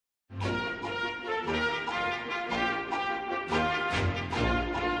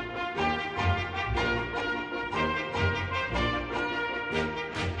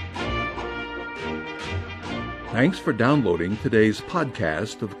Thanks for downloading today's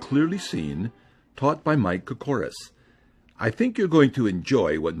podcast of Clearly Seen, taught by Mike Kokoris. I think you're going to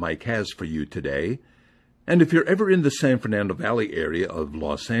enjoy what Mike has for you today. And if you're ever in the San Fernando Valley area of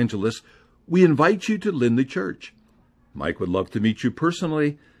Los Angeles, we invite you to Lindley Church. Mike would love to meet you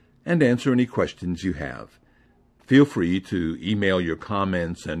personally and answer any questions you have. Feel free to email your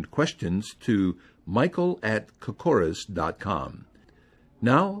comments and questions to michael@kokoris.com.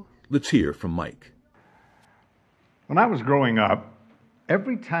 Now, let's hear from Mike. When I was growing up,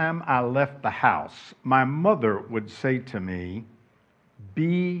 every time I left the house, my mother would say to me,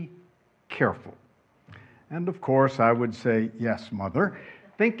 "Be careful." And of course, I would say, "Yes, Mother,"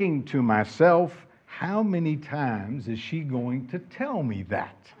 thinking to myself, how many times is she going to tell me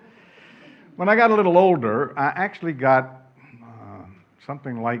that? When I got a little older, I actually got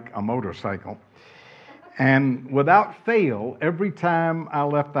something like a motorcycle. And without fail, every time I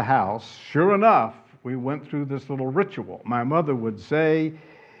left the house, sure enough, we went through this little ritual. My mother would say,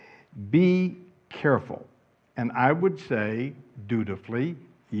 "Be careful." And I would say, dutifully,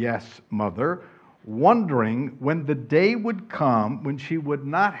 "Yes, Mother," wondering when the day would come when she would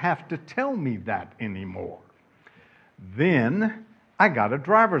not have to tell me that anymore. Then I got a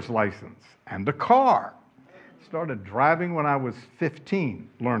driver's license and a car. Started driving when I was 15,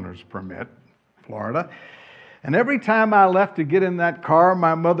 learner's permit, Florida. And every time I left to get in that car,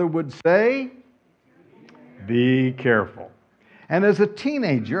 my mother would say, "Be careful." And as a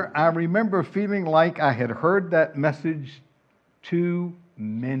teenager, I remember feeling like I had heard that message too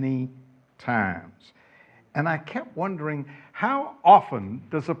many times. And I kept wondering, how often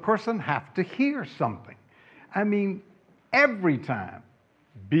does a person have to hear something? I mean, every time,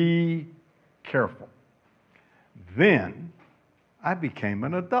 be careful. Then I became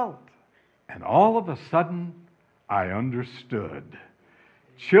an adult, and all of a sudden, I understood.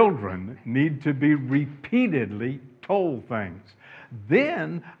 Children need to be repeatedly told things.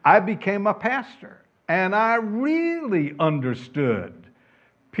 Then I became a pastor, and I really understood.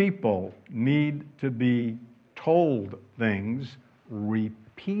 People need to be told things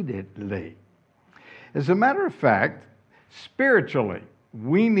repeatedly. As a matter of fact, spiritually,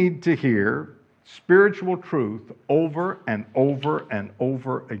 we need to hear spiritual truth over and over and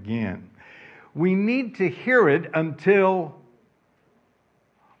over again. We need to hear it until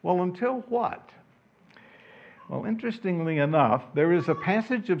what? Well, interestingly enough, there is a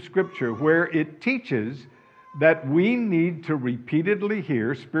passage of Scripture where it teaches that we need to repeatedly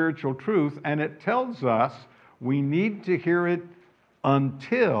hear spiritual truth, and it tells us we need to hear it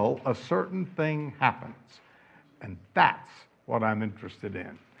until a certain thing happens. And that's what I'm interested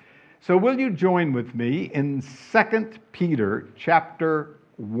in. So will you join with me in 2 Peter chapter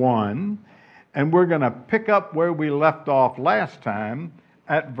 1, and we're going to pick up where we left off last time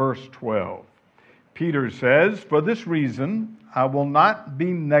at verse 12. Peter says, "For this reason, I will not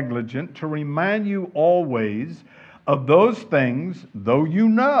be negligent to remind you always of those things, though you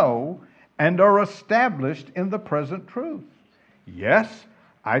know and are established in the present truth. Yes,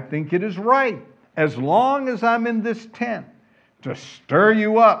 I think it is right, as long as I'm in this tent, to stir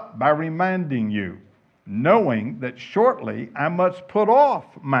you up by reminding you, knowing that shortly I must put off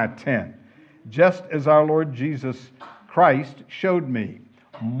my tent, just as our Lord Jesus Christ showed me.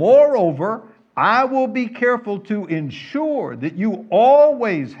 Moreover, I will be careful to ensure that you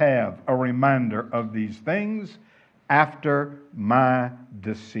always have a reminder of these things after my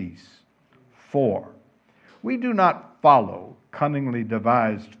decease. For we do not follow cunningly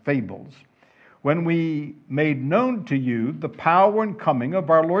devised fables when we made known to you the power and coming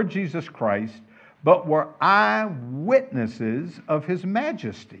of our Lord Jesus Christ, but were eyewitnesses of his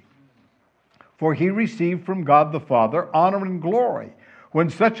majesty. For he received from God the Father honor and glory when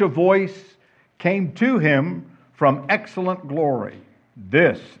such a voice came to him from excellent glory.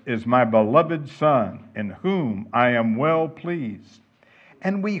 This is my beloved Son, in whom I am well pleased.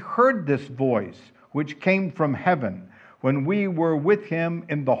 And we heard this voice, which came from heaven, when we were with him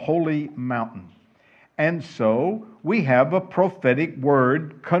in the holy mountain. And so we have a prophetic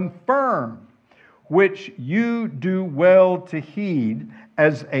word confirmed, which you do well to heed,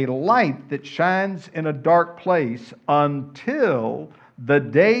 as a light that shines in a dark place until the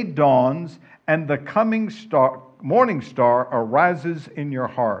day dawns and the morning star arises in your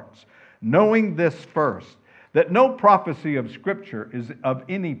hearts. Knowing this first, that no prophecy of Scripture is of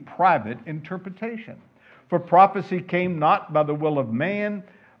any private interpretation. For prophecy came not by the will of man,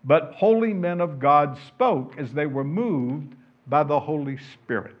 but holy men of God spoke as they were moved by the Holy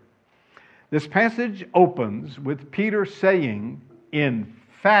Spirit. This passage opens with Peter saying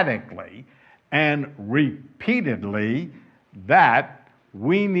emphatically and repeatedly that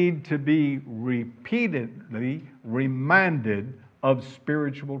we need to be repeatedly reminded of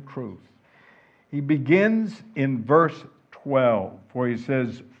spiritual truth. He begins in verse 12, where he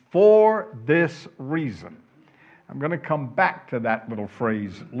says, "For this reason." I'm going to come back to that little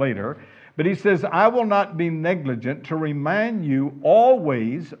phrase later. But he says, "I will not be negligent to remind you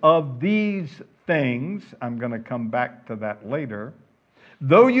always of these things." I'm going to come back to that later.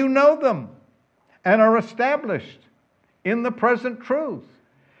 "Though you know them and are established in the present truth."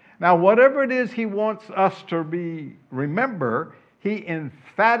 Now, whatever it is he wants us to remember, he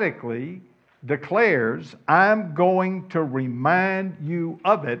emphatically declares, "I'm going to remind you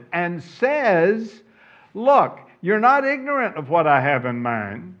of it," and says, look, you're not ignorant of what I have in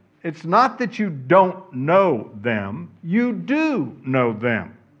mind. It's not that you don't know them. You do know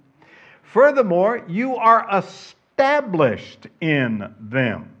them. Furthermore, you are established in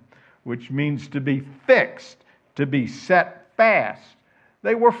them, which means to be fixed, to be set fast.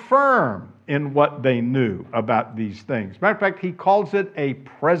 They were firm in what they knew about these things. Matter of fact, he calls it a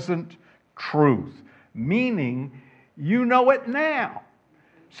present truth, meaning you know it now.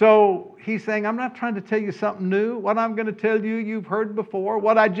 So he's saying, I'm not trying to tell you something new. What I'm going to tell you, you've heard before.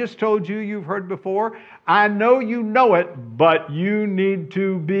 What I just told you, you've heard before. I know you know it, but you need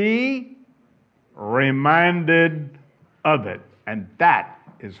to be reminded of it. And that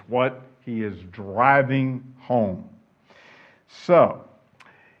is what he is driving home. So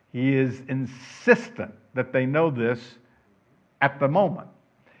he is insistent that they know this at the moment.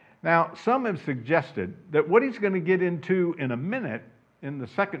 Now, some have suggested that what he's going to get into in a minute, in the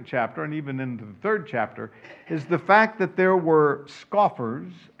second chapter and even into the third chapter, is the fact that there were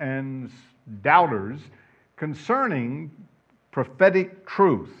scoffers and doubters concerning prophetic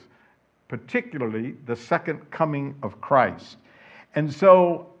truth, particularly the second coming of Christ. And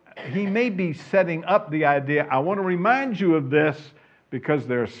so he may be setting up the idea, I want to remind you of this because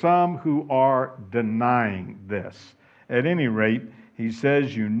there are some who are denying this. At any rate, he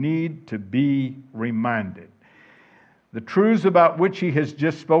says you need to be reminded. The truths about which he has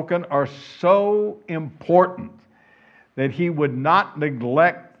just spoken are so important that he would not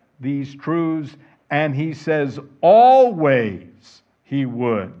neglect these truths, and he says always he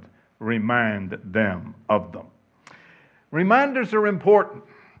would remind them of them. Reminders are important.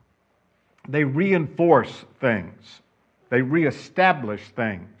 They reinforce things. They reestablish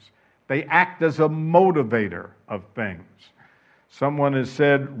things. They act as a motivator of things. Someone has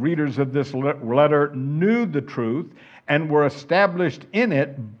said readers of this letter knew the truth and were established in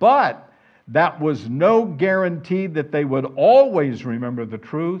it, but that was no guarantee that they would always remember the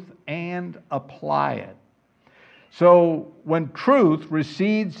truth and apply it. So when truth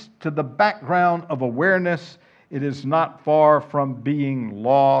recedes to the background of awareness, it is not far from being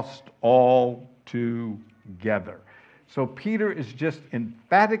lost altogether. So Peter is just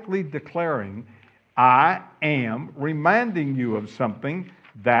emphatically declaring, I am reminding you of something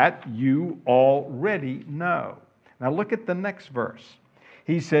that you already know. Now look at the next verse.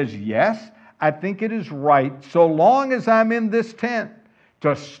 He says, yes, I think it is right, so long as I'm in this tent,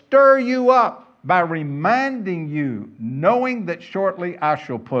 to stir you up by reminding you, knowing that shortly I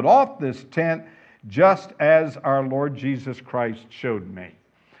shall put off this tent, just as our Lord Jesus Christ showed me.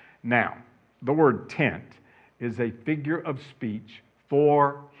 Now, the word tent is a figure of speech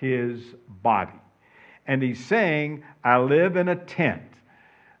for his body. And he's saying, I live in a tent.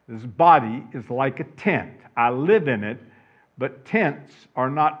 This body is like a tent. I live in it, but tents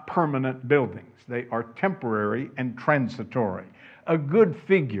are not permanent buildings. They are temporary and transitory. A good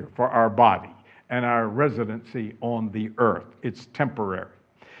figure for our body and our residency on the earth. It's temporary.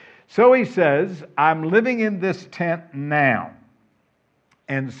 So he says, I'm living in this tent now.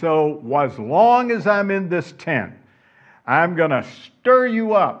 And so as long as I'm in this tent, I'm going to stir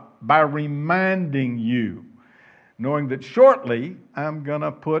you up by reminding you, knowing that shortly I'm going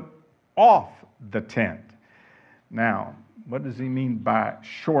to put off the tent. Now, what does he mean by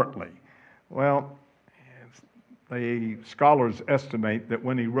shortly? Well, the scholars estimate that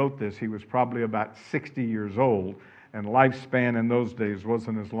when he wrote this, he was probably about 60 years old, and lifespan in those days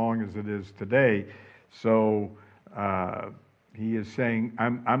wasn't as long as it is today. So he is saying,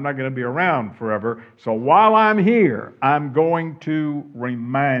 I'm not going to be around forever, so while I'm here, I'm going to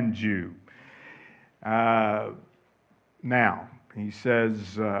remind you. Now, he says,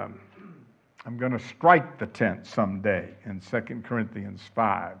 I'm going to strike the tent someday in 2 Corinthians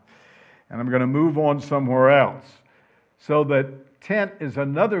 5, and I'm going to move on somewhere else. So that tent is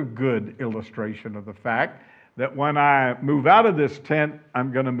another good illustration of the fact that when I move out of this tent,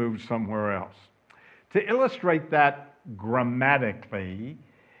 I'm going to move somewhere else. To illustrate that grammatically,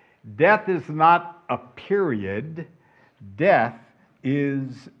 death is not a period. Death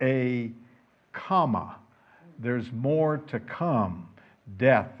is a comma. There's more to come.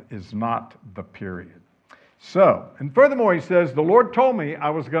 Death is not the period. So, and furthermore, he says, the Lord told me I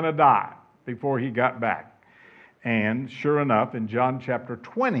was going to die before he got back. And sure enough, in John chapter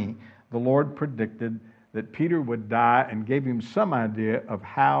 20, the Lord predicted that Peter would die and gave him some idea of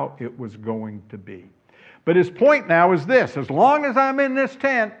how it was going to be. But his point now is this: as long as I'm in this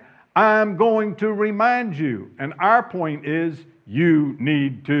tent, I'm going to remind you. And our point is, you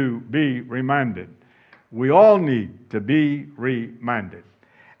need to be reminded. We all need to be reminded.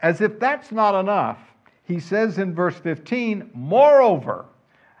 As if that's not enough, he says in verse 15, moreover,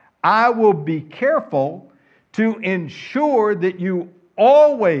 I will be careful to ensure that you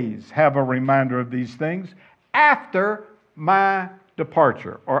always have a reminder of these things after my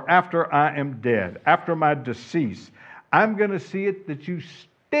departure, or after I am dead, after my decease. I'm going to see it that you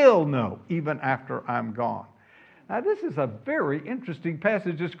still know even after I'm gone. Now, this is a very interesting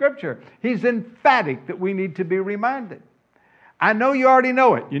passage of Scripture. He's emphatic that we need to be reminded. I know you already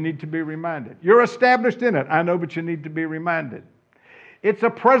know it. You need to be reminded. You're established in it. I know, but you need to be reminded. It's a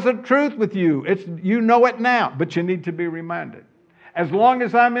present truth with you. You know it now, but you need to be reminded. As long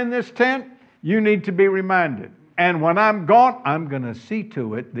as I'm in this tent, you need to be reminded. And when I'm gone, I'm going to see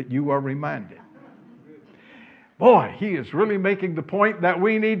to it that you are reminded. Boy, he is really making the point that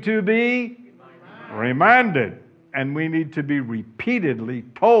we need to be reminded. And we need to be repeatedly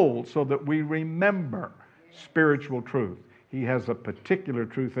told so that we remember spiritual truth. He has a particular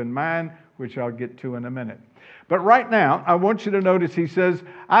truth in mind, which I'll get to in a minute. But right now, I want you to notice he says,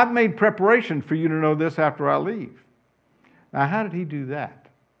 I've made preparation for you to know this after I leave. Now, how did he do that?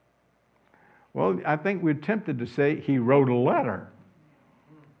 Well, I think we're tempted to say he wrote a letter.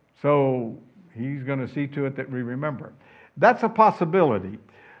 So he's going to see to it that we remember. That's a possibility.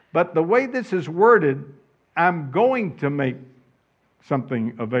 But the way this is worded, I'm going to make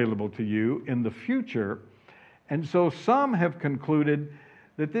something available to you in the future. And so some have concluded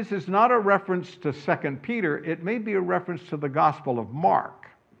that this is not a reference to 2 Peter. It may be a reference to the Gospel of Mark.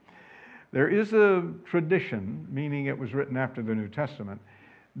 There is a tradition, meaning it was written after the New Testament,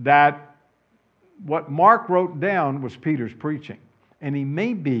 that what Mark wrote down was Peter's preaching. And he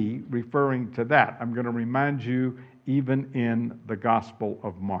may be referring to that. I'm going to remind you even in the Gospel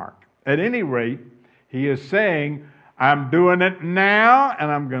of Mark. At any rate, he is saying, I'm doing it now and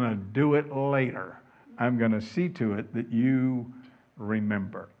I'm going to do it later. I'm going to see to it that you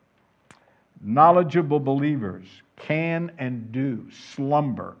remember. Knowledgeable believers can and do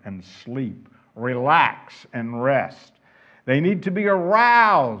slumber and sleep, relax and rest. They need to be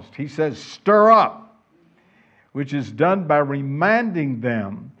aroused. He says, stir up, which is done by reminding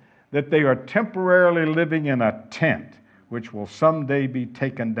them that they are temporarily living in a tent, which will someday be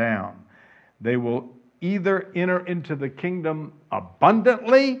taken down. They will either enter into the kingdom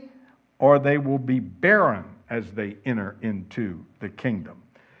abundantly, or they will be barren as they enter into the kingdom.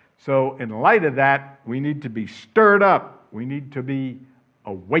 So in light of that, we need to be stirred up. We need to be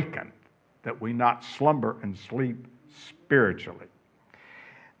awakened, that we not slumber and sleep spiritually.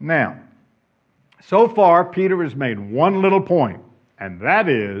 Now, so far, Peter has made one little point, and that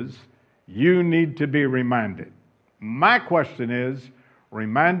is, you need to be reminded. My question is,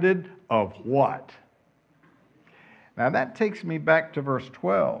 reminded of what? Now that takes me back to verse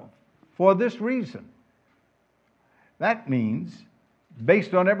 12. For this reason. That means,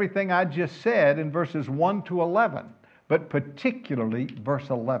 based on everything I just said in verses 1 to 11, but particularly verse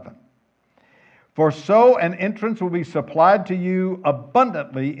 11. For so an entrance will be supplied to you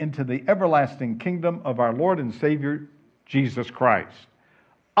abundantly into the everlasting kingdom of our Lord and Savior, Jesus Christ.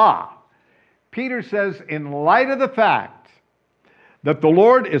 Peter says, in light of the fact that the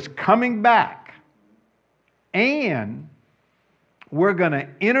Lord is coming back and we're going to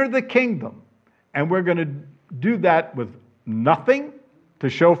enter the kingdom, and we're going to do that with nothing to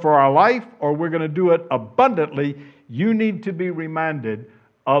show for our life, or we're going to do it abundantly, you need to be reminded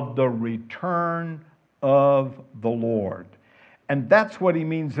of the return of the Lord. And that's what he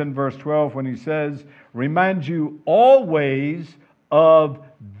means in verse 12 when he says, remind you always of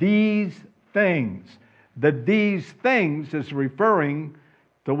these things. That these things is referring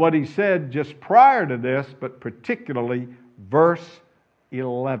to what he said just prior to this, but particularly verse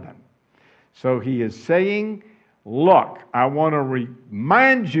 11. So he is saying, look, I want to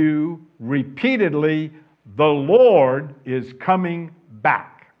remind you repeatedly, the Lord is coming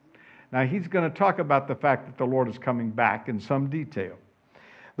back. Now he's going to talk about the fact that the Lord is coming back in some detail.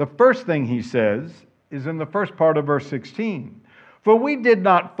 The first thing he says is in the first part of verse 16. For we did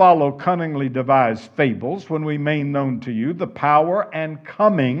not follow cunningly devised fables when we made known to you the power and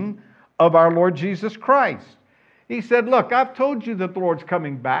coming of our Lord Jesus Christ. He said, look, I've told you that the Lord's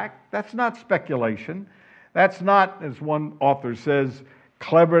coming back. That's not speculation. That's not, as one author says,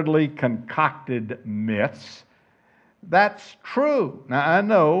 cleverly concocted myths. That's true. Now, I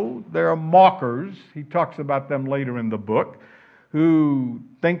know there are mockers, he talks about them later in the book, who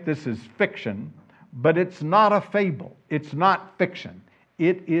think this is fiction, but it's not a fable. It's not fiction.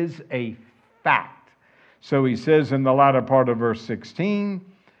 It is a fact. So he says in the latter part of verse 16,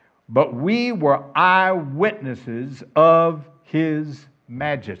 but we were eyewitnesses of his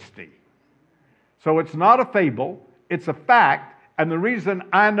majesty. So it's not a fable, it's a fact. And the reason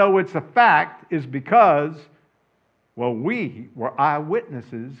I know it's a fact is because, well, we were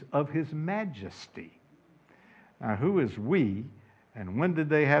eyewitnesses of his majesty. Now, who is we, and when did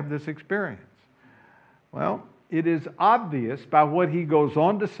they have this experience? Well, it is obvious by what he goes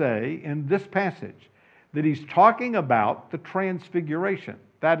on to say in this passage that he's talking about the transfiguration.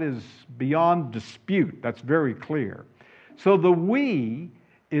 That is beyond dispute. That's very clear. So the we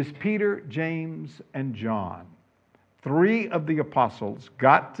is Peter, James, and John. 3 of the apostles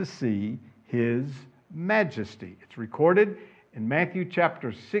got to see his majesty. It's recorded in Matthew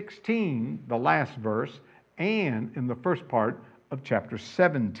chapter 16, the last verse, and in the first part of chapter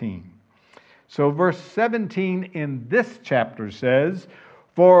 17. So verse 17 in this chapter says,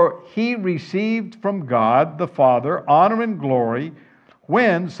 for he received from God the Father honor and glory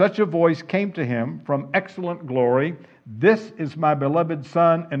when such a voice came to him from excellent glory, this is my beloved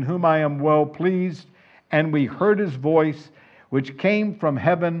Son in whom I am well pleased. And we heard his voice, which came from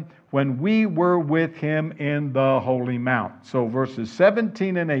heaven when we were with him in the holy mount. So verses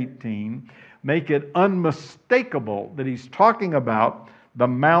 17 and 18 make it unmistakable that he's talking about the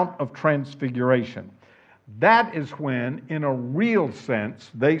Mount of Transfiguration. That is when, in a real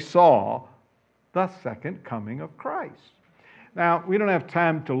sense, they saw the second coming of Christ. Now, we don't have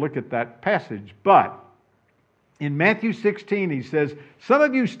time to look at that passage, but in Matthew 16, he says, some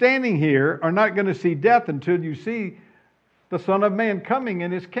of you standing here are not going to see death until you see the Son of Man coming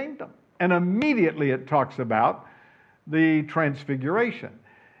in his kingdom. And immediately it talks about the transfiguration.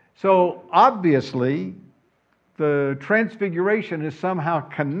 So obviously, the transfiguration is somehow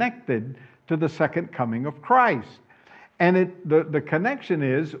connected to the second coming of Christ. And the connection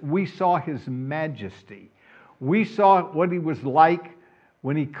is we saw his majesty. We saw what he was like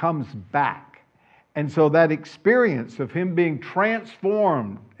when he comes back. And so that experience of him being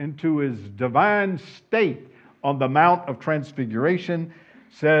transformed into his divine state on the Mount of Transfiguration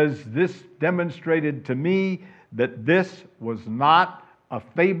says, this demonstrated to me that this was not a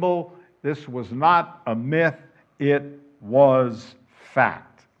fable, this was not a myth, it was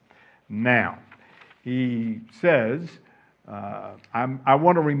fact. Now, he says, I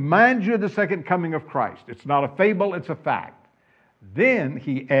want to remind you of the second coming of Christ. It's not a fable, it's a fact. Then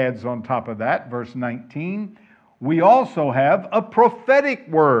he adds on top of that, verse 19, we also have a prophetic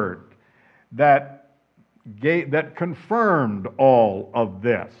word that confirmed all of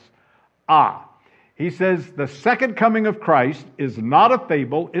this. He says the second coming of Christ is not a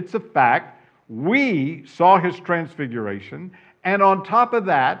fable, it's a fact. We saw his transfiguration, and on top of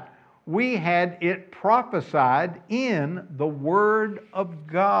that, we had it prophesied in the Word of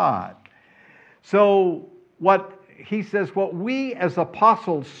God. So he says what we as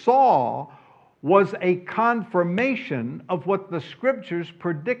apostles saw was a confirmation of what the Scriptures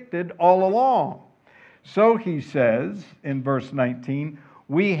predicted all along. So he says in verse 19,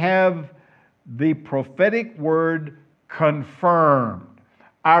 we have the prophetic word confirmed.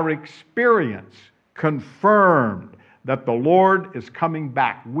 Our experience confirmed that the Lord is coming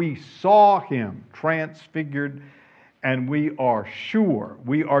back. We saw him transfigured, and we are sure,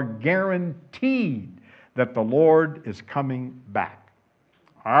 we are guaranteed that the Lord is coming back.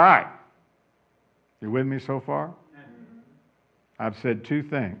 All right. You with me so far? I've said 2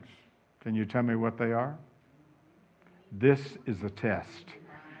 things. Can you tell me what they are? This is a test.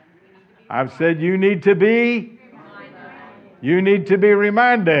 I've said you need to be reminded. You need to be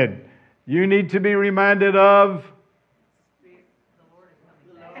reminded. You need to be reminded of.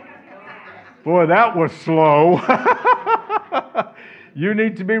 Boy, that was slow. You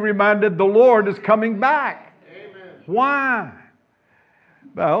need to be reminded the Lord is coming back. Amen. Why?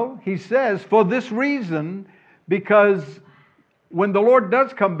 Well, he says, for this reason, because when the Lord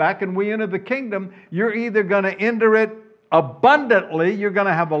does come back and we enter the kingdom, you're either going to enter it abundantly, you're going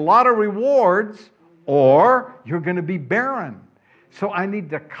to have a lot of rewards, or you're going to be barren. So I need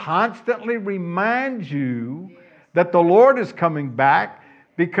to constantly remind you that the Lord is coming back,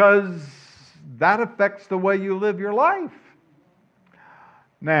 because that affects the way you live your life.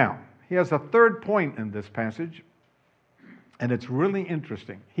 Now, he has a third point in this passage, and it's really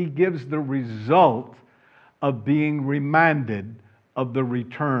interesting. He gives the result of being reminded of the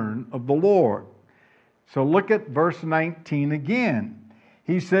return of the Lord. So look at verse 19 again.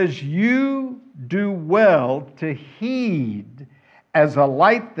 He says, you do well to heed as a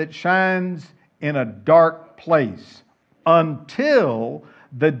light that shines in a dark place until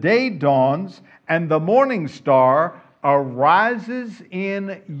the day dawns and the morning star arises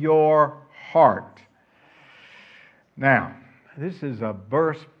in your heart. Now, this is a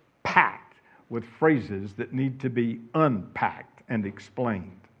verse packed with phrases that need to be unpacked and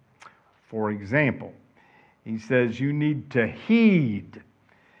explained. For example, he says you need to heed,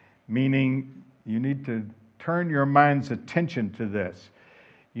 meaning you need to turn your mind's attention to this.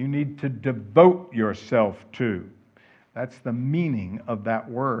 You need to devote yourself to. That's the meaning of that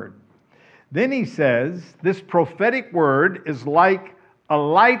word. Then he says this prophetic word is like a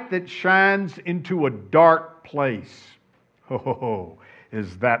light that shines into a dark place. Oh,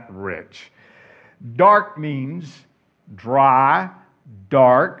 is that rich? Dark means dry,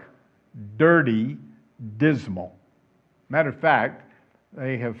 dark, dirty, dismal. Matter of fact,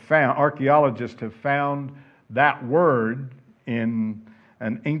 archaeologists have found that word in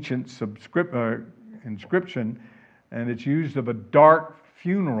an ancient inscription, and it's used of a dark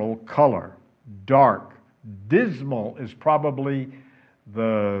funeral color. Dark. Dismal is probably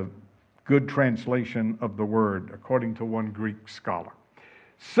the good translation of the word, according to one Greek scholar.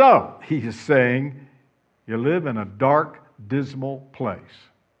 So, he is saying, you live in a dark, dismal place.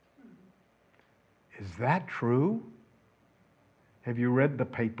 Is that true? Have you read the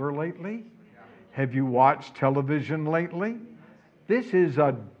paper lately? Have you watched television lately? This is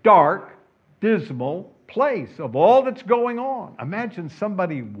a dark, dismal place of all that's going on. Imagine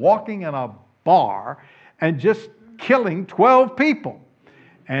somebody walking in a bar and just killing 12 people.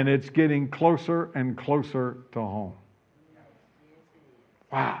 And it's getting closer and closer to home.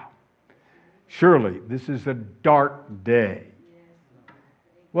 Wow. Surely this is a dark day.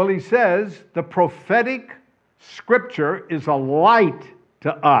 Well, he says the prophetic scripture is a light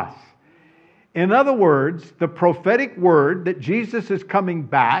to us. In other words, the prophetic word that Jesus is coming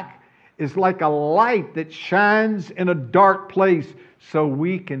back is like a light that shines in a dark place so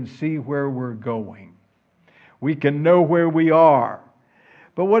we can see where we're going. We can know where we are.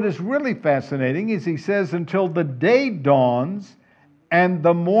 But what is really fascinating is he says, until the day dawns and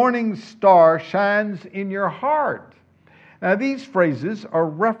the morning star shines in your heart. Now, these phrases are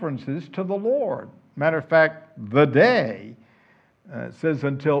references to the Lord. Matter of fact, the day says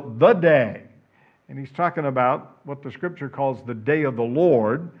until the day. And he's talking about what the scripture calls the day of the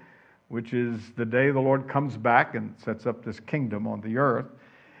Lord, which is the day the Lord comes back and sets up this kingdom on the earth.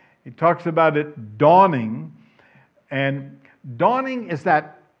 He talks about it dawning. And dawning is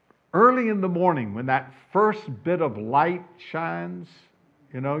that early in the morning when that first bit of light shines.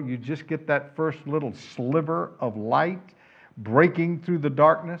 You know, you just get that first little sliver of light breaking through the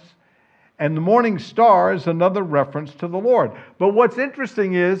darkness. And the morning star is another reference to the Lord. But what's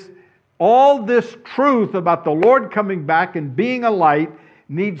interesting is all this truth about the Lord coming back and being a light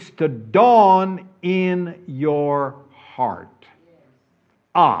needs to dawn in your heart.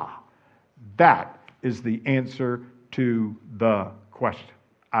 Ah, that is the answer to the question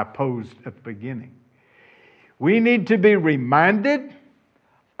I posed at the beginning. We need to be reminded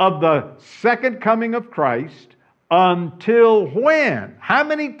of the second coming of Christ until when? How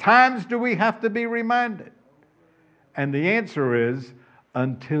many times do we have to be reminded? And the answer is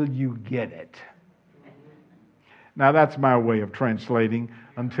until you get it. Now that's my way of translating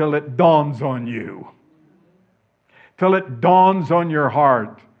until it dawns on you. Till it dawns on your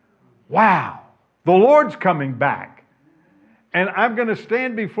heart. Wow, the Lord's coming back. And I'm going to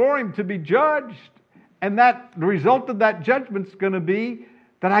stand before Him to be judged. And the result of that judgment is going to be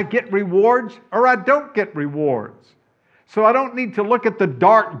that I get rewards or I don't get rewards. So I don't need to look at the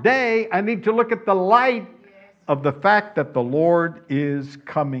dark day. I need to look at the light of the fact that the Lord is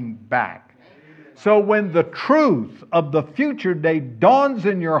coming back. So when the truth of the future day dawns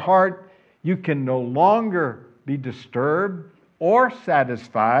in your heart, you can no longer be disturbed or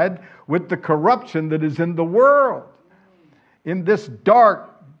satisfied with the corruption that is in the world. In this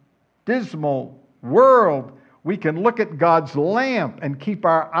dark, dismal world, we can look at God's lamp and keep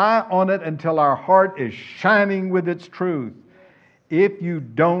our eye on it until our heart is shining with its truth. If you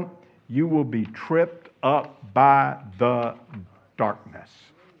don't, you will be tripped up by the darkness.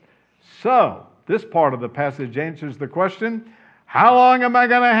 So, this part of the passage answers the question, how long am I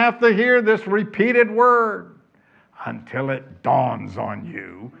going to have to hear this repeated word? Until it dawns on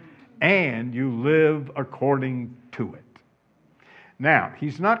you and you live according to it. Now,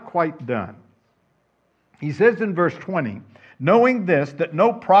 he's not quite done. He says in verse 20, knowing this, that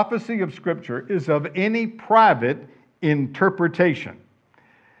no prophecy of Scripture is of any private interpretation.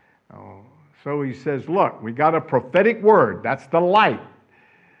 So he says, look, we got a prophetic word. That's the light.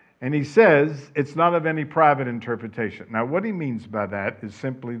 And he says it's not of any private interpretation. Now, what he means by that is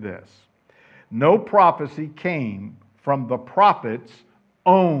simply this. No prophecy came from the prophet's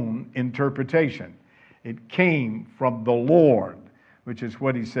own interpretation. It came from the Lord, which is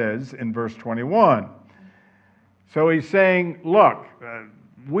what he says in verse 21. So he's saying, look,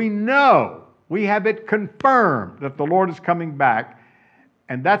 we know, we have it confirmed that the Lord is coming back,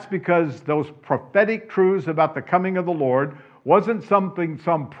 and that's because those prophetic truths about the coming of the Lord wasn't something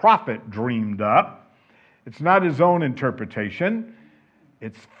some prophet dreamed up. It's not his own interpretation.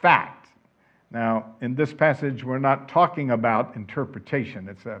 It's fact. Now, in this passage, we're not talking about interpretation.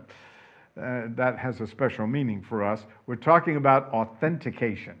 That has a special meaning for us. We're talking about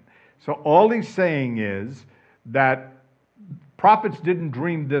authentication. So all he's saying is that prophets didn't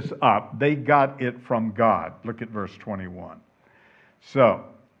dream this up. They got it from God. Look at verse 21. So,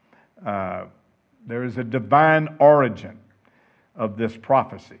 there is a divine origin of this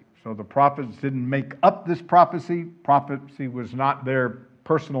prophecy. So the prophets didn't make up this prophecy. Prophecy was not their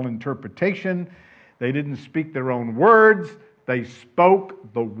personal interpretation. They didn't speak their own words. They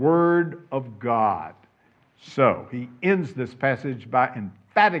spoke the word of God. So he ends this passage by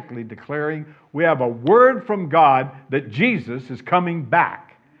emphatically declaring we have a word from God that Jesus is coming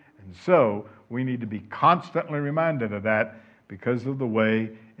back. And so we need to be constantly reminded of that because of the way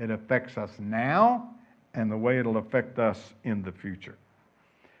it affects us now and the way it'll affect us in the future.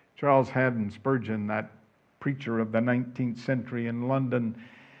 Charles Haddon Spurgeon, that preacher of the 19th century in London,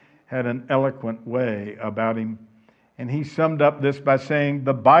 had an eloquent way about him. And he summed up this by saying,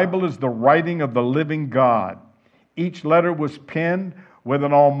 the Bible is the writing of the living God. Each letter was penned with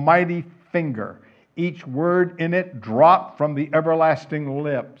an almighty finger. Each word in it dropped from the everlasting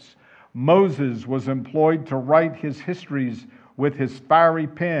lips. Moses was employed to write his histories with his fiery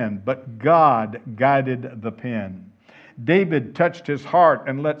pen, but God guided the pen. David touched his heart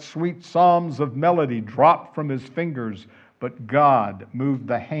and let sweet psalms of melody drop from his fingers, but God moved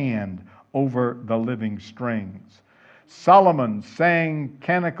the hand over the living strings. Solomon sang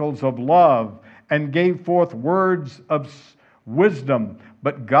canticles of love and gave forth words of wisdom,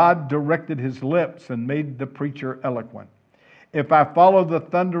 but God directed his lips and made the preacher eloquent. If I follow the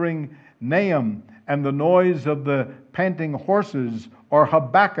thundering Nahum and the noise of the panting horses, or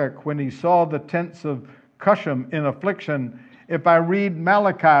Habakkuk when he saw the tents of Cushim in affliction, if I read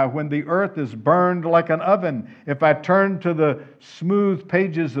Malachi when the earth is burned like an oven, if I turn to the smooth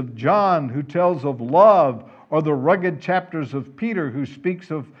pages of John who tells of love, or the rugged chapters of Peter who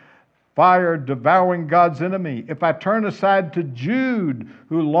speaks of fire devouring God's enemy, if I turn aside to Jude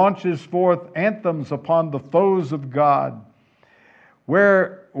who launches forth anthems upon the foes of God,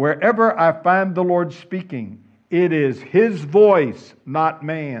 wherever I find the Lord speaking, it is His voice, not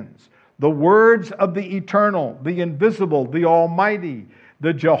man's. The words of the eternal, the invisible, the almighty,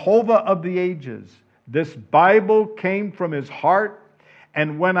 the Jehovah of the ages. This Bible came from His heart,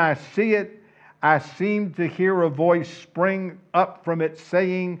 and when I see it, I seem to hear a voice spring up from it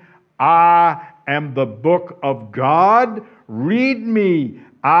saying, I am the book of God. Read me.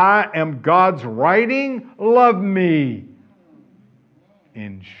 I am God's writing. Love me.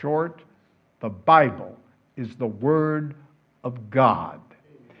 In short, the Bible is the Word of God.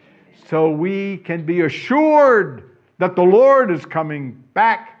 So we can be assured that the Lord is coming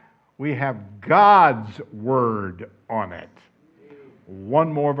back. We have God's Word on it.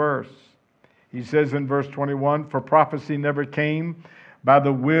 One more verse. He says in verse 21, for prophecy never came by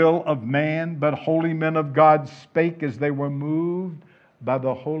the will of man, but holy men of God spake as they were moved by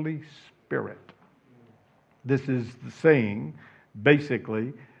the Holy Spirit. This is the saying,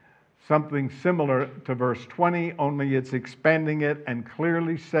 basically, something similar to verse 20, only it's expanding it and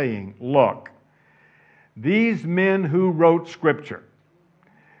clearly saying, look, these men who wrote Scripture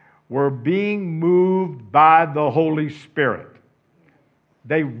were being moved by the Holy Spirit.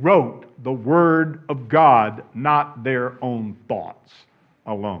 They wrote the Word of God, not their own thoughts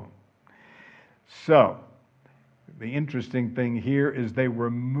alone. So, the interesting thing here is they were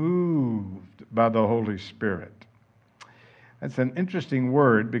moved by the Holy Spirit. That's an interesting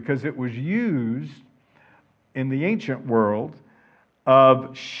word because it was used in the ancient world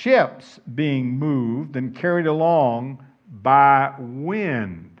of ships being moved and carried along by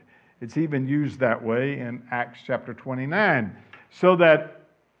wind. It's even used that way in Acts chapter 29. So that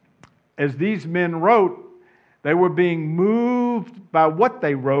as these men wrote, they were being moved by what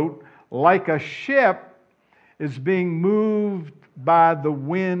they wrote, like a ship is being moved by the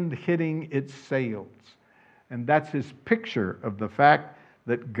wind hitting its sails. And that's his picture of the fact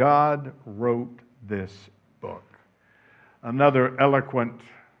that God wrote this book. Another eloquent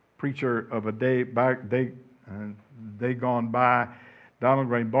preacher of a day gone by, Donald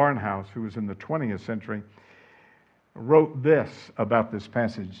Ray Barnhouse, who was in the 20th century, wrote this about this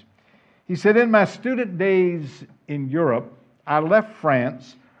passage. He said, "In my student days in Europe, I left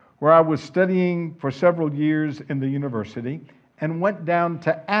France, where I was studying for several years in the university, and went down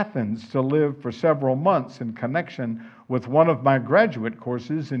to Athens to live for several months in connection with one of my graduate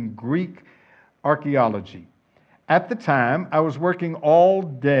courses in Greek archaeology. At the time, I was working all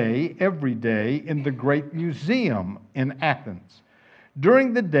day, every day, in the Great Museum in Athens.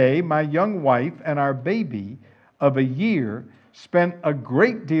 During the day, my young wife and our baby of a year spent a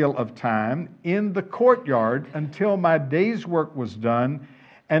great deal of time in the courtyard until my day's work was done,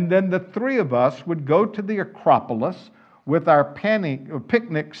 and then the three of us would go to the Acropolis with our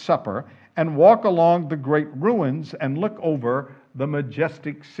picnic supper and walk along the great ruins and look over the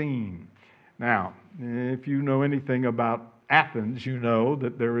majestic scene." Now, if you know anything about Athens, you know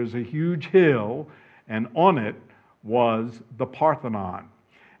that there is a huge hill, and on it was the Parthenon.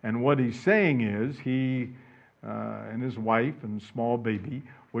 And what he's saying is he and his wife and small baby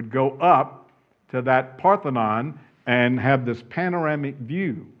would go up to that Parthenon and have this panoramic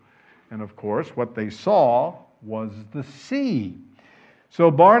view. And of course, what they saw was the sea.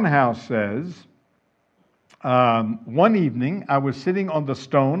 So Barnhouse says, one evening I was sitting on the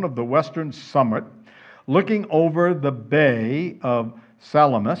stone of the western summit, looking over the bay of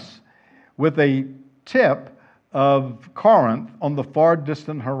Salamis with a tip of Corinth on the far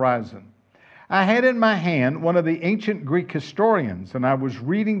distant horizon. I had in my hand one of the ancient Greek historians, and I was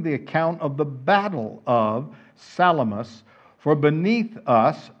reading the account of the battle of Salamis, for beneath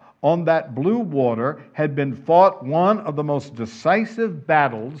us on that blue water had been fought one of the most decisive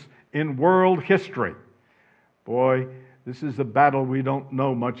battles in world history. Boy, this is a battle we don't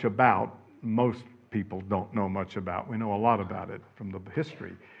know much about. Most people don't know much about. We know a lot about it from the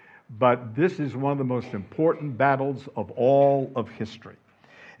history. But this is one of the most important battles of all of history.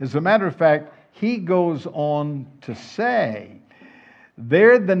 As a matter of fact, he goes on to say,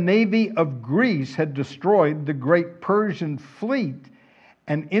 there the navy of Greece had destroyed the great Persian fleet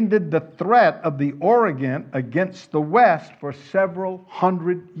and ended the threat of the Orient against the West for several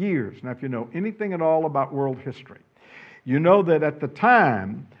hundred years. Now, if you know anything at all about world history, you know that at the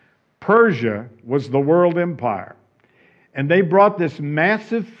time, Persia was the world empire. And they brought this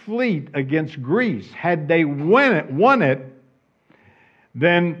massive fleet against Greece. Had they won it,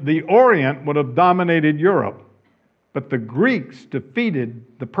 then the Orient would have dominated Europe. But the Greeks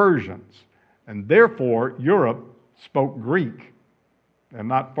defeated the Persians, and therefore Europe spoke Greek and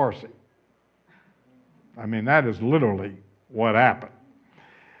not Farsi. I mean, that is literally what happened.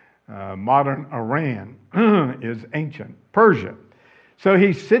 Modern Iran is ancient Persia. So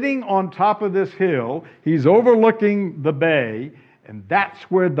he's sitting on top of this hill, he's overlooking the bay, and that's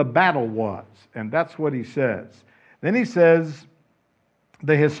where the battle was. And that's what he says. Then he says,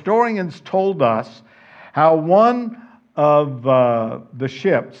 the historians told us how one of the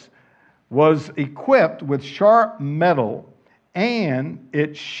ships was equipped with sharp metal, and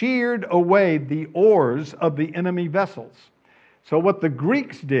it sheared away the oars of the enemy vessels. So what the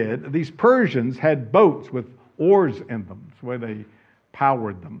Greeks did, these Persians had boats with oars in them. That's the way they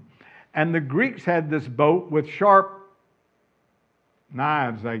powered them. And the Greeks had this boat with sharp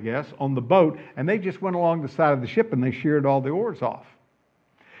knives, I guess, on the boat, and they just went along the side of the ship and they sheared all the oars off.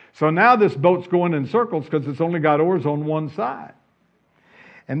 So now this boat's going in circles because it's only got oars on one side.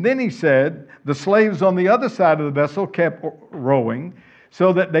 And then he said, the slaves on the other side of the vessel kept rowing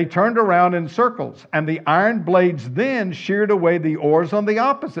so that they turned around in circles. And the iron blades then sheared away the oars on the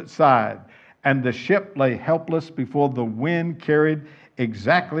opposite side. And the ship lay helpless before the wind carried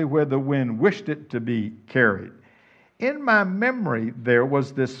exactly where the wind wished it to be carried. In my memory, there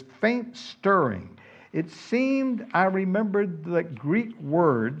was this faint stirring. It seemed I remembered the Greek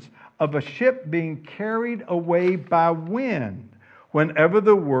words of a ship being carried away by wind whenever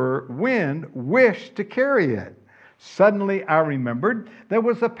the wind wished to carry it. Suddenly I remembered there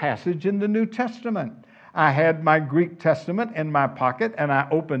was a passage in the New Testament. I had my Greek Testament in my pocket and I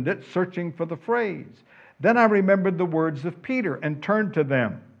opened it searching for the phrase. Then I remembered the words of Peter and turned to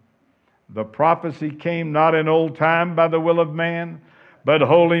them. The prophecy came not in old time by the will of man, but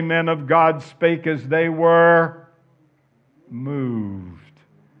holy men of God spake as they were moved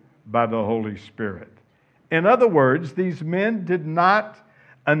by the Holy Spirit. In other words, these men did not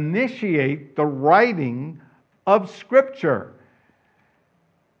initiate the writing of Scripture.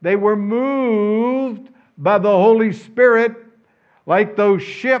 They were moved by the Holy Spirit Like those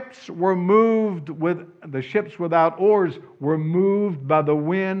ships were moved the ships without oars were moved by the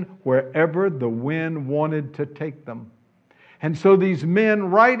wind wherever the wind wanted to take them. And so these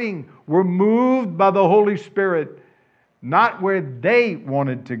men writing were moved by the Holy Spirit, not where they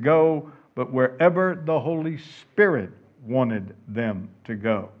wanted to go, but wherever the Holy Spirit wanted them to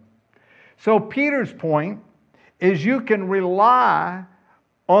go. So Peter's point is you can rely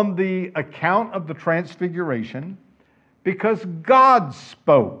on the account of the Transfiguration because God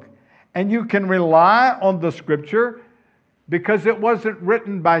spoke. And you can rely on the Scripture because it wasn't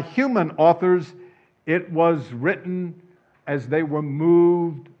written by human authors. It was written as they were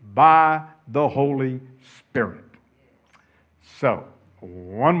moved by the Holy Spirit. So,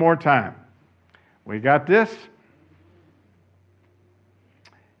 one more time. We got this?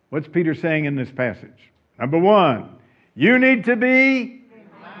 What's Peter saying in this passage? Number one, you need to be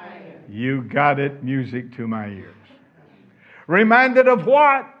reminded. You got it, music to my ears. Reminded of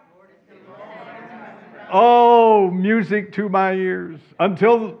what? Oh, music to my ears.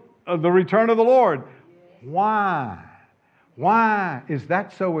 Until the return of the Lord. Why? Why is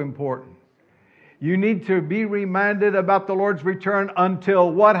that so important? You need to be reminded about the Lord's return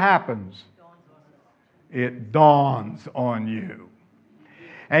until what happens? It dawns on you.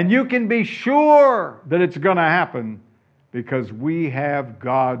 And you can be sure that it's going to happen because we have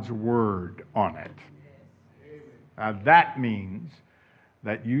God's Word on it. Now that means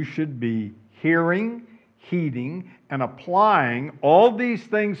that you should be hearing, heeding, and applying all these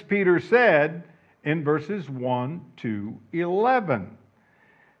things Peter said in verses 1 to 11.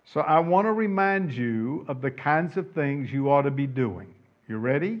 So I want to remind you of the kinds of things you ought to be doing. You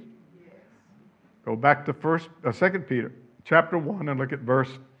ready? Yes. Go back to 2 Peter chapter 1 and look at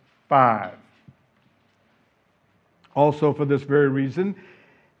verse 5. Also for this very reason,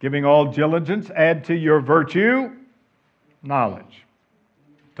 giving all diligence, add to your virtue knowledge.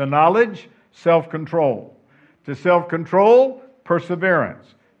 To knowledge, self-control. To self-control, perseverance.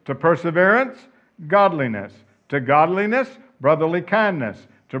 To perseverance, godliness. To godliness, brotherly kindness.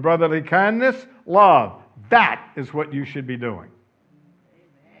 To brotherly kindness, love. That is what you should be doing.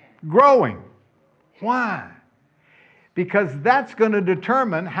 Amen. Growing. Why? Because that's going to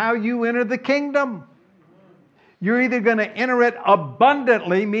determine how you enter the kingdom. You're either going to enter it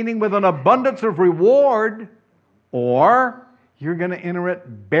abundantly, meaning with an abundance of reward, or you're going to enter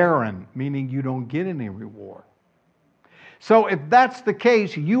it barren, meaning you don't get any reward. So if that's the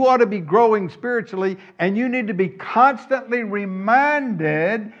case, you ought to be growing spiritually, and you need to be constantly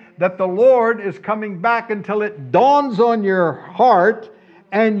reminded that the Lord is coming back until it dawns on your heart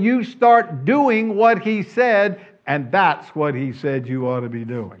and you start doing what He said, and that's what He said you ought to be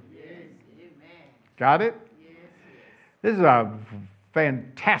doing. Yes. Got it? Yes. This is a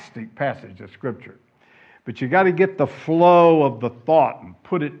fantastic passage of Scripture. But you got to get the flow of the thought and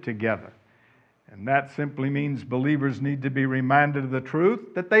put it together. And that simply means believers need to be reminded of the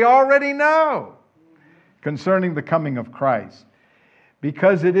truth that they already know concerning the coming of Christ.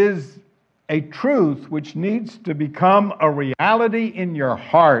 Because it is a truth which needs to become a reality in your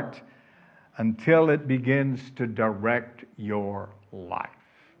heart until it begins to direct your life.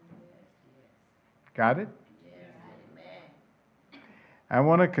 Got it? I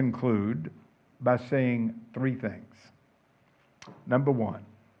want to conclude by saying three things. Number one,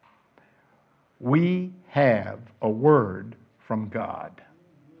 we have a word from God.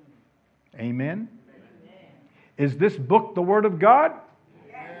 Amen? Is this book the Word of God?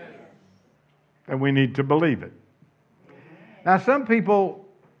 Yes. And we need to believe it. Now, some people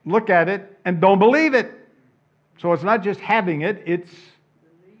look at it and don't believe it. So it's not just having it, it's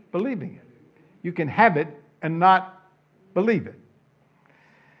believing it. You can have it and not believe it.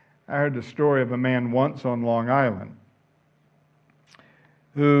 I heard the story of a man once on Long Island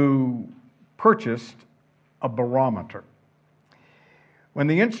who purchased a barometer. When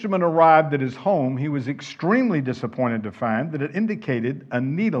the instrument arrived at his home, he was extremely disappointed to find that it indicated a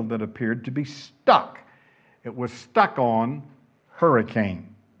needle that appeared to be stuck. It was stuck on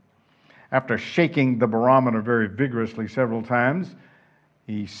hurricane. After shaking the barometer very vigorously several times,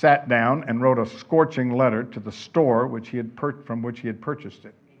 he sat down and wrote a scorching letter to the store from which he had purchased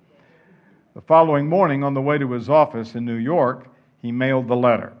it. The following morning, on the way to his office in New York, he mailed the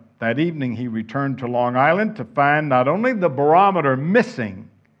letter. That evening, he returned to Long Island to find not only the barometer missing,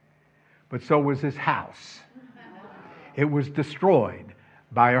 but so was his house. It was destroyed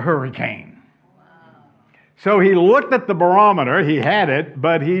by a hurricane. So he looked at the barometer, he had it,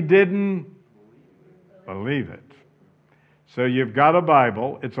 but he didn't believe it. So you've got a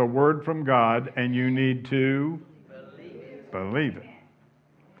Bible, it's a word from God, and you need to believe it.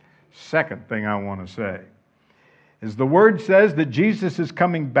 Second thing I want to say As the Word says that Jesus is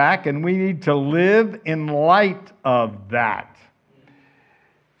coming back, and we need to live in light of that.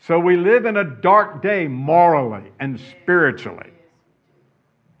 So we live in a dark day morally and spiritually.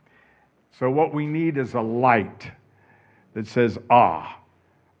 So what we need is a light that says,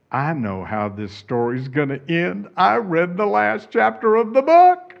 I know how this story's going to end. I read the last chapter of the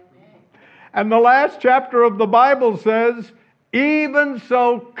book. And the last chapter of the Bible says, even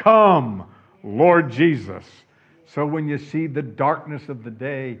so come, Lord Jesus. So when you see the darkness of the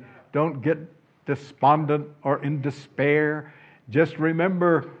day, don't get despondent or in despair. Just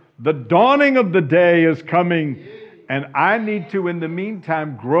remember, the dawning of the day is coming. And I need to, in the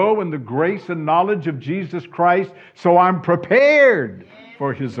meantime, grow in the grace and knowledge of Jesus Christ so I'm prepared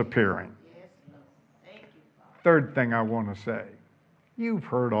for His appearing. Third thing I want to say, you've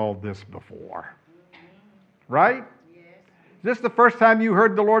heard all this before, right? Is this the first time you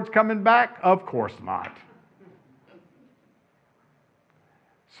heard the Lord's coming back? Of course not.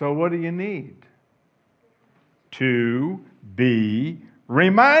 So what do you need? To be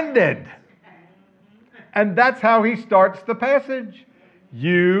reminded. And that's how he starts the passage.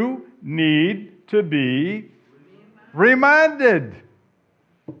 You need to be reminded.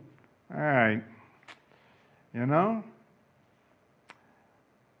 All right. You know,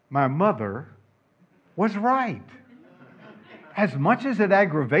 my mother was right. As much as it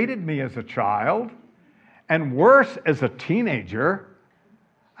aggravated me as a child, and worse as a teenager,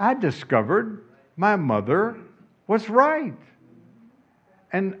 I discovered my mother was right.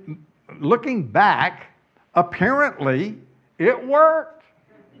 And looking back, apparently it worked.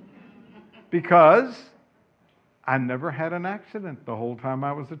 Because I never had an accident the whole time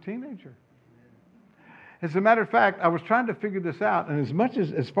I was a teenager. As a matter of fact, I was trying to figure this out, and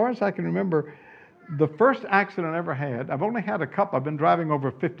as far as I can remember, the first accident I ever had, I've only had a couple. I've been driving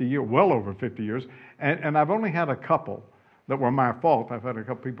over 50 years, well over 50 years, and I've only had a couple that were my fault. I've had a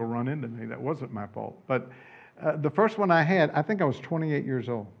couple people run into me that wasn't my fault. But the first one I had, I think I was 28 years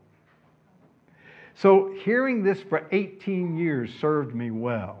old. So hearing this for 18 years served me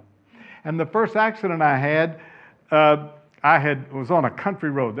well. And the first accident I had, was on a country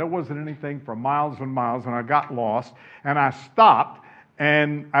road. There wasn't anything for miles and miles, and I got lost. And I stopped,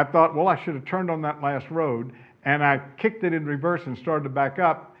 and I thought, well, I should have turned on that last road. And I kicked it in reverse and started to back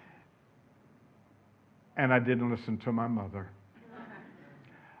up. And I didn't listen to my mother.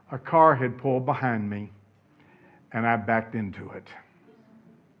 A car had pulled behind me, and I backed into it.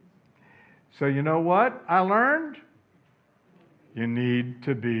 So you know what I learned? You need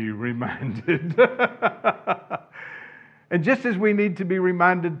to be reminded. And just as we need to be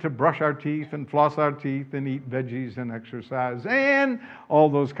reminded to brush our teeth and floss our teeth and eat veggies and exercise and all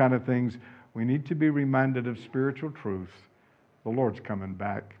those kind of things, we need to be reminded of spiritual truth. The Lord's coming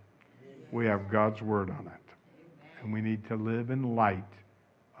back. We have God's Word on it. And we need to live in light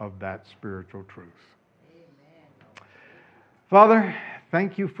of that spiritual truth. Father,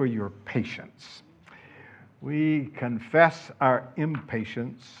 thank you for your patience. We confess our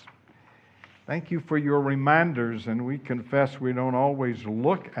impatience. Thank you for your reminders, and we confess we don't always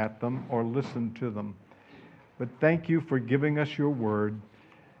look at them or listen to them. But thank you for giving us your word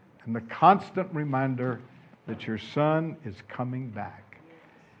and the constant reminder that your Son is coming back.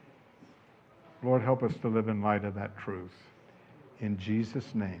 Lord, help us to live in light of that truth. In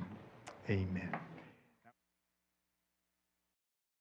Jesus' name, amen.